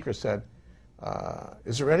the speaker said,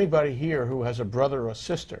 "Is there anybody here who has a brother or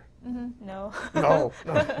sister?" No. No.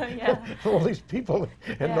 Yeah. All these people,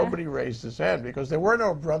 and nobody raised his hand because there were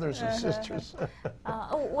no brothers and sisters.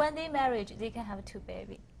 When they marry, they can have two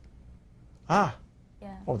babies. Ah.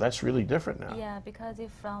 Yeah. Oh, that's really different now. Yeah, because they're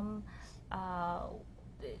from a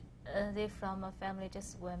family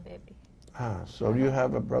just one baby. Ah, so do you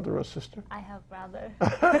have a brother or sister? I have brother.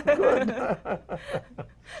 Good.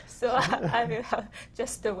 So I will have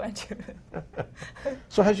just the one children.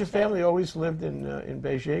 So has your family always lived in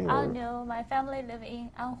Beijing? Oh or? no, my family live in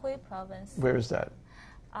Anhui province. Where is that?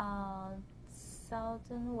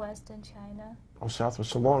 Southern Western China. Oh, south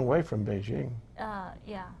was a long way from Beijing.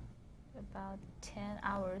 Yeah, about 10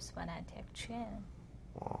 hours when I take train.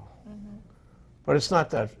 Wow. But it's not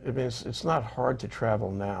that. I mean, it's not hard to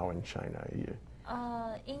travel now in China.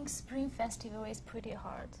 In Spring Festival, it's pretty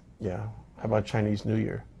hard. Yeah. How about Chinese New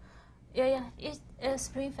Year? Yeah. It's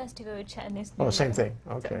Spring Festival, Chinese New Oh, Year. same thing.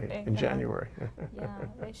 Okay, Same thing. in January. Yeah,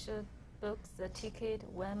 we should book the ticket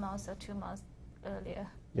 1 month or 2 months earlier.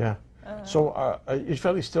 Yeah. So is your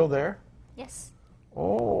family still there? Yes.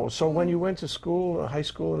 Oh, so when you went to school, high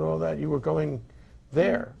school and all that, you were going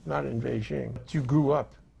there, not in Beijing. You grew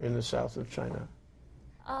up in the south of China.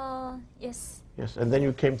 Yes. Yes, and then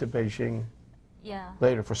you came to Beijing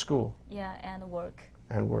later for school. Yeah, and work.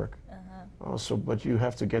 And work. Oh, so, but you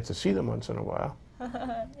have to get to see them once in a while.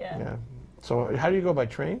 Yeah. So how do you go, by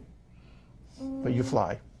train? But you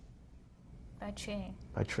fly? By train.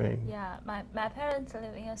 By train. Yeah, my parents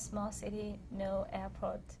live in a small city, no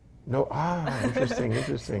airport. No, interesting,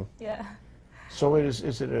 interesting. Yeah. So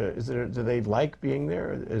do they like being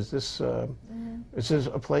there? Is this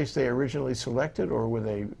a place they originally selected, or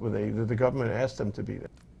did the government ask them to be there?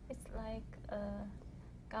 It's like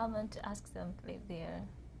government asks them to live there.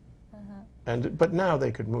 But now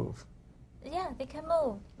they could move. Yeah, they can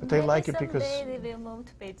move. But they like it because someday they will move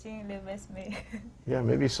to Beijing and live with me. Yeah,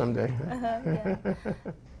 maybe someday. Yeah.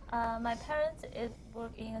 My parents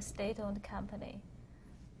work in a state-owned company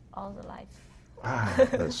all the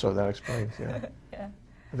life. So that explains, yeah. Yeah.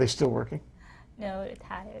 Are they still working? No,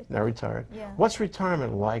 retired. Now retired. Yeah. What's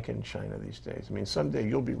retirement like in China these days? I mean, someday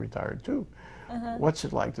you'll be retired too. What's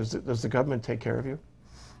it like? Does the government take care of you?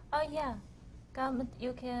 Oh yeah, government.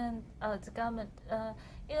 You can. The government.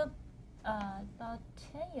 About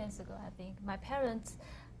 10 years ago, I think my parents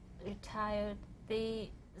retired. The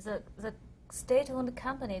state-owned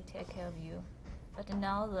company take care of you, but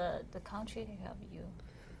now the country take care of you.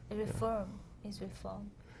 The reform is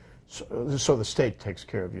reform. So the state takes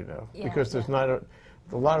care of you now, because there's not a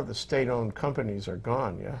lot of the state-owned companies are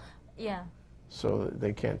gone, yeah. Yeah. So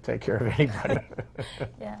they can't take care of anybody.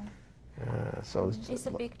 Yeah. So it's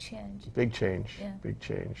a big change. Big change. Yeah. Big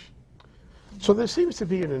change. So there seems to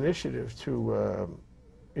be an initiative to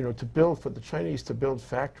you know, to build, for the Chinese to build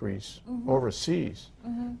factories overseas.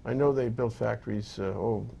 I know they build factories,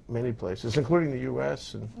 many places, including the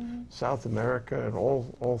U.S. and South America and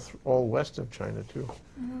all west of China too.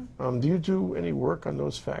 Do you do any work on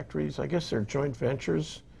those factories? I guess they're joint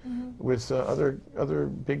ventures with other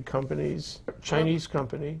big companies. Chinese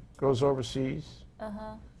company goes overseas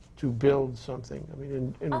to build something. I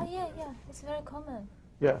mean, oh yeah, it's very common.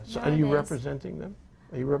 Yeah. So, are you representing them?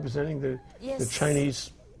 Are you representing the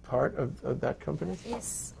Chinese part of that company?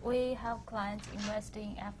 Yes, we have clients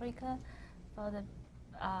investing in Africa for the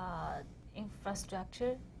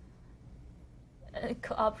infrastructure,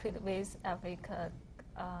 cooperate with Africa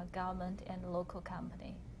government and local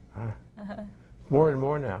company. More and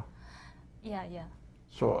more now. Yeah.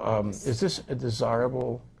 So is this a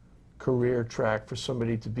desirable career track for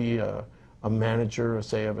somebody to be a manager,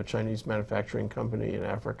 say, of a Chinese manufacturing company in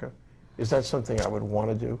Africa? Is that something I would want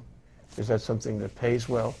to do? Is that something that pays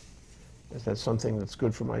well? Is that something that's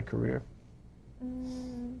good for my career?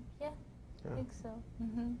 Yeah, I think so.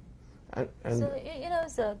 And so, you know,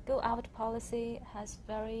 the go-out policy has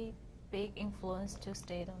very big influence to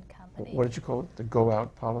state-owned companies. what did you call it? The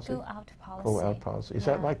go-out policy? Go-out policy. Go-out policy. Is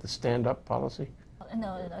that like the stand-up policy?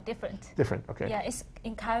 No, different. Different, okay. Yeah, it's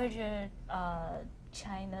encouraging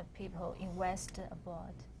China people invest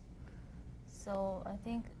abroad. So I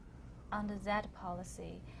think under that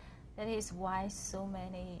policy, that is why so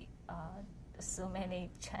many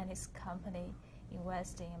Chinese companies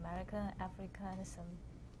invest in America, Africa, and some.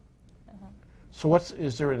 So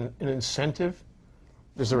is there an incentive?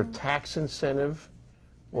 Is there a tax incentive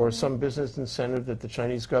or some business incentive that the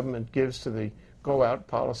Chinese government gives to the go-out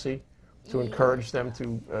policy to encourage them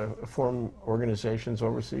to form organizations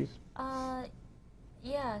overseas?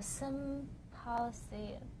 Yeah, some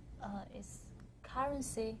policy is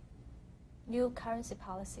currency, new currency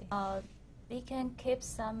policy. They can keep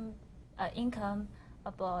some income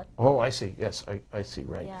abroad. Oh, I see. Yes, I see,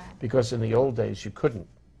 right. Yeah. Because in the old days, you couldn't.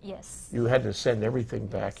 Yes. You had to send everything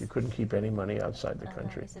back. You couldn't keep any money outside the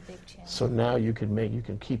country. It's a big change. So now you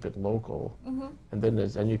can keep it local, and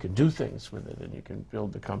then you can do things with it, and you can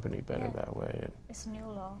build the company better that way. And it's new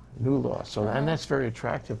law. new law. So and that's very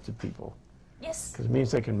attractive to people. Yes. Because it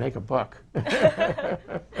means they can make a buck.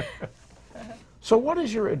 So what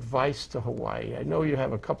is your advice to Hawaii? I know you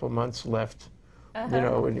have a couple months left, you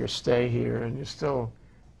know, in your stay here, and you're still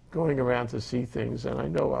going around to see things, and I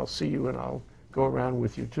know I'll see you and I'll go around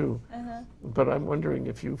with you too. But I'm wondering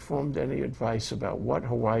if you formed any advice about what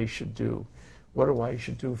Hawaii should do, what Hawaii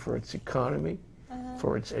should do for its economy,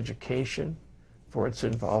 for its education, for its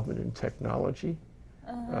involvement in technology.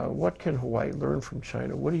 What can Hawaii learn from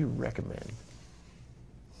China? What do you recommend?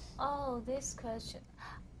 Oh, this question.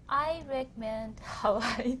 I recommend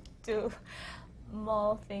Hawaii do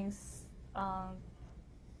more things,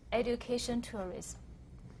 education, tourism.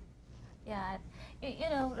 Yeah, you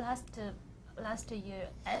know, last year,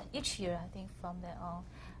 each year I think from then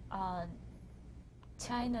on,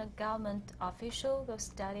 China government official will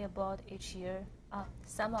study abroad each year.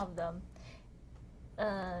 Some of them,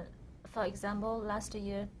 for example, last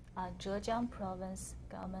year, Zhejiang province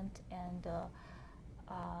government and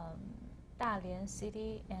Dalian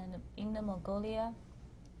city and Inner Mongolia,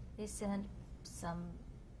 they sent some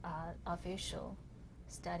official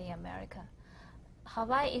study America.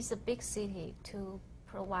 Hawaii is a big city to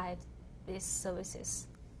provide these services.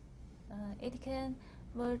 It can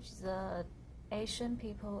merge the Asian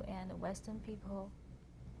people and Western people.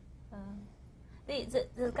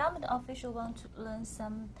 The government official want to learn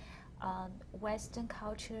some Western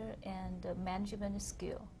culture and management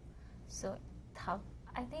skill. So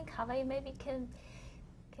I think Hawaii maybe can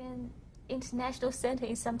international center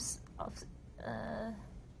in some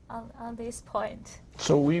on this point.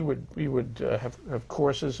 So we would have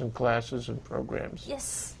courses and classes and programs.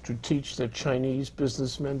 Yes. To teach the Chinese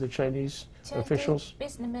businessmen, the Chinese officials.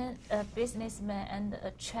 Businessmen and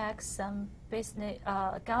attract some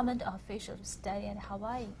government officials to study at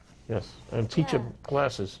Hawaii. Yes, and teach them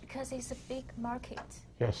classes. Because it's a big market.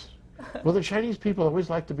 Yes. Well, the Chinese people always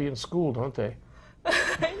like to be in school, don't they?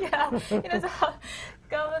 Yeah, you know, the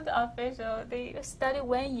government official, they study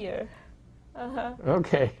 1 year.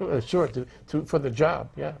 Okay, well, sure, for the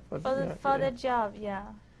job, yeah. For the job, yeah.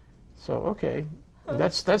 So, okay,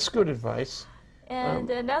 that's good advice. And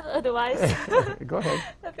another advice. Go ahead.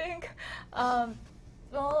 I think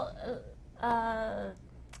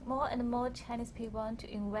more and more Chinese people want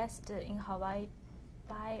to invest in Hawaii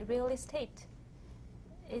by real estate.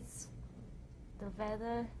 It's the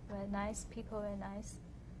weather very nice, people very nice,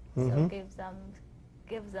 so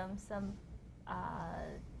give them some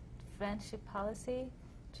friendship policy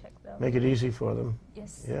check them. Make it easy for them.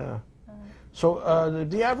 Yes. Yeah. So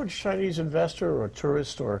the average Chinese investor or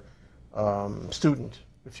tourist or student,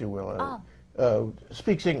 if you will,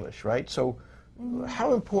 speaks English, right? So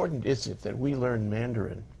how important is it that we learn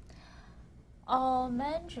Mandarin?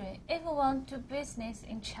 Mandarin. If you want to do business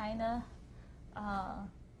in China,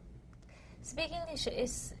 speak English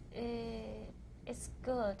is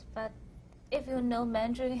good, but if you know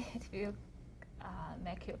Mandarin, it will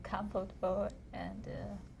make you comfortable and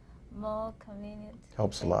more convenient.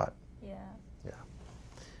 Helps a lot. Yeah. Yeah.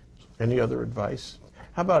 Any other advice?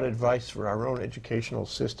 How about advice for our own educational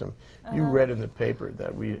system? You read in the paper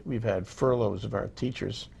that we've had furloughs of our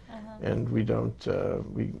teachers, and we don't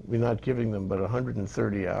we're not giving them but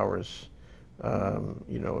 130 hours,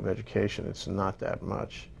 you know, of education. It's not that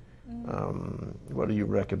much. What do you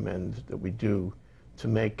recommend that we do to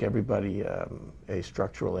make everybody a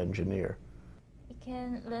structural engineer? You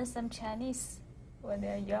can learn some Chinese when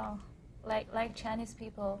they're young, like Chinese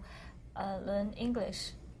people learn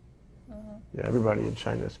English. Yeah, everybody in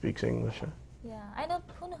China speaks English. Huh? Yeah, I know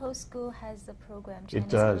Punahou School has a program, Chinese It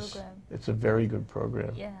does. program. It's a very good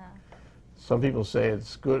program. Yeah. Some people say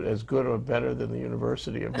it's good, as good or better than the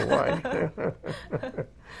University of Hawaii.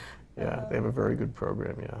 Yeah, they have a very good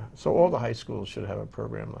program. Yeah, so all the high schools should have a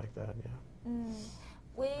program like that. Yeah.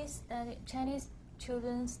 We study Chinese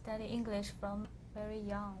children study English from very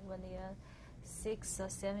young, when they are 6 or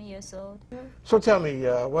 7 years old. So tell me,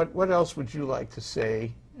 what else would you like to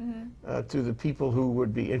say to the people who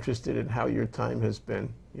would be interested in how your time has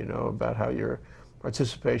been, you know, about how your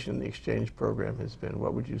participation in the exchange program has been?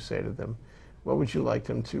 What would you say to them? What would you like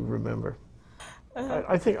them to remember?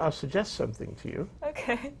 I think I'll suggest something to you.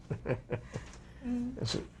 Okay.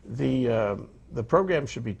 The program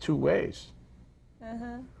should be two ways.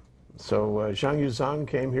 So Zhang Yuzhang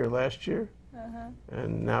came here last year,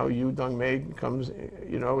 and now you, Dongmei, comes,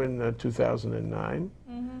 you know, in 2009.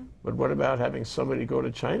 But what about having somebody go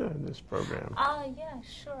to China in this program? Yeah,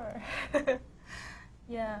 sure.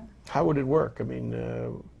 Yeah. How would it work? I mean,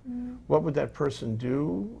 what would that person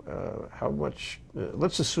do? How much?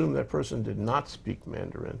 Let's assume that person did not speak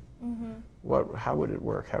Mandarin. How would it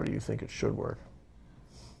work? How do you think it should work?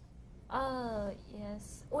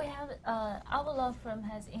 Yes, we have our law firm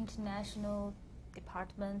has international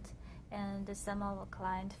department, and some of our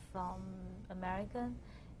clients from America,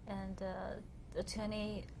 and the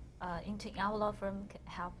attorney in our law firm can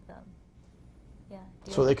help them. Yeah.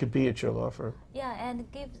 So they could be at your law firm. Yeah, and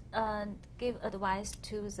give advice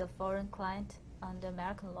to the foreign client on the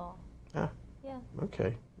American law. Ah. Yeah.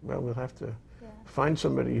 Okay. Well, we'll have to find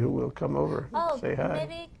somebody who will come over and say hi.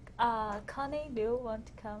 Maybe Connie Liu want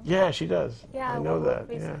to come. Yeah, she does. Yeah, I know that.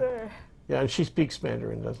 With yeah. her. Yeah, and she speaks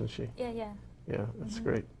Mandarin, doesn't she? Yeah, yeah. Yeah, that's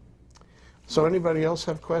great. So anybody else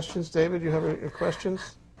have questions? David, you have any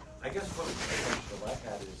questions? I guess one question I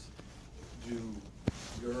had is, do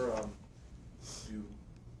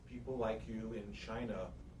people like you in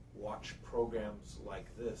China watch programs like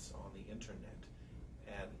this on the internet?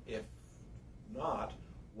 And if not,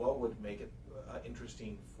 what would make it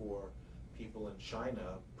interesting for people in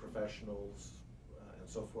China, professionals and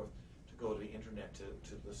so forth, to go to the internet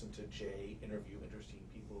to listen to Jay interview interesting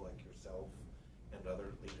people like yourself and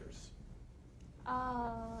other leaders?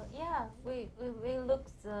 Yeah, we look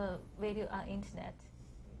the video on internet.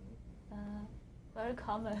 Very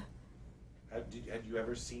common. Had you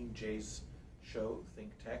ever seen Jay's show,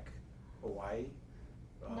 ThinkTech, Hawaii?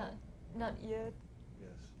 Not yet.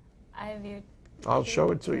 Yes. I will. I'll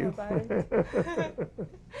show it to you. Okay.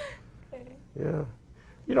 Yeah.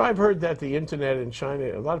 You know, I've heard that the internet in China,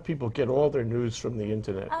 a lot of people get all their news from the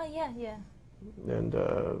internet. Oh, yeah, yeah. And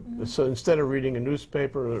so instead of reading a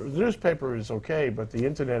newspaper, the newspaper is okay, but the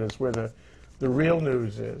internet is where the real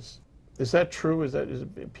news is. Is that true? Is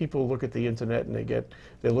people look at the internet and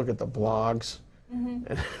they look at the blogs and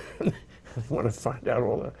they want to find out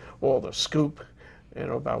all the scoop, you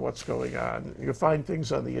know, about what's going on. You find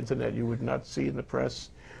things on the internet you would not see in the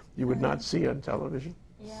press, you would not see on television.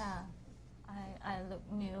 Yeah, I look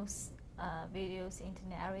news, videos,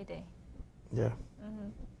 internet every day. Yeah.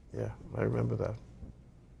 Yeah, I remember that.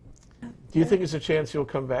 Do you think there's a chance you'll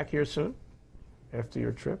come back here soon, after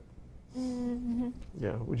your trip?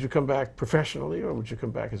 Yeah. Would you come back professionally, or would you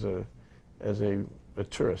come back as a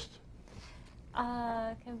tourist?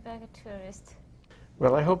 Come back a tourist.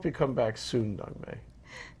 Well, I hope you come back soon, Dongmei.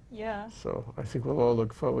 Yeah. So I think we'll all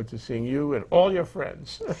look forward to seeing you and all your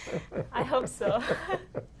friends. I hope so.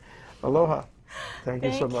 Aloha. Thank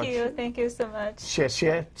you so much. Thank you so much. 谢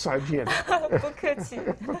谢，再见。不客气。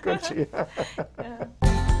不客气。Yeah.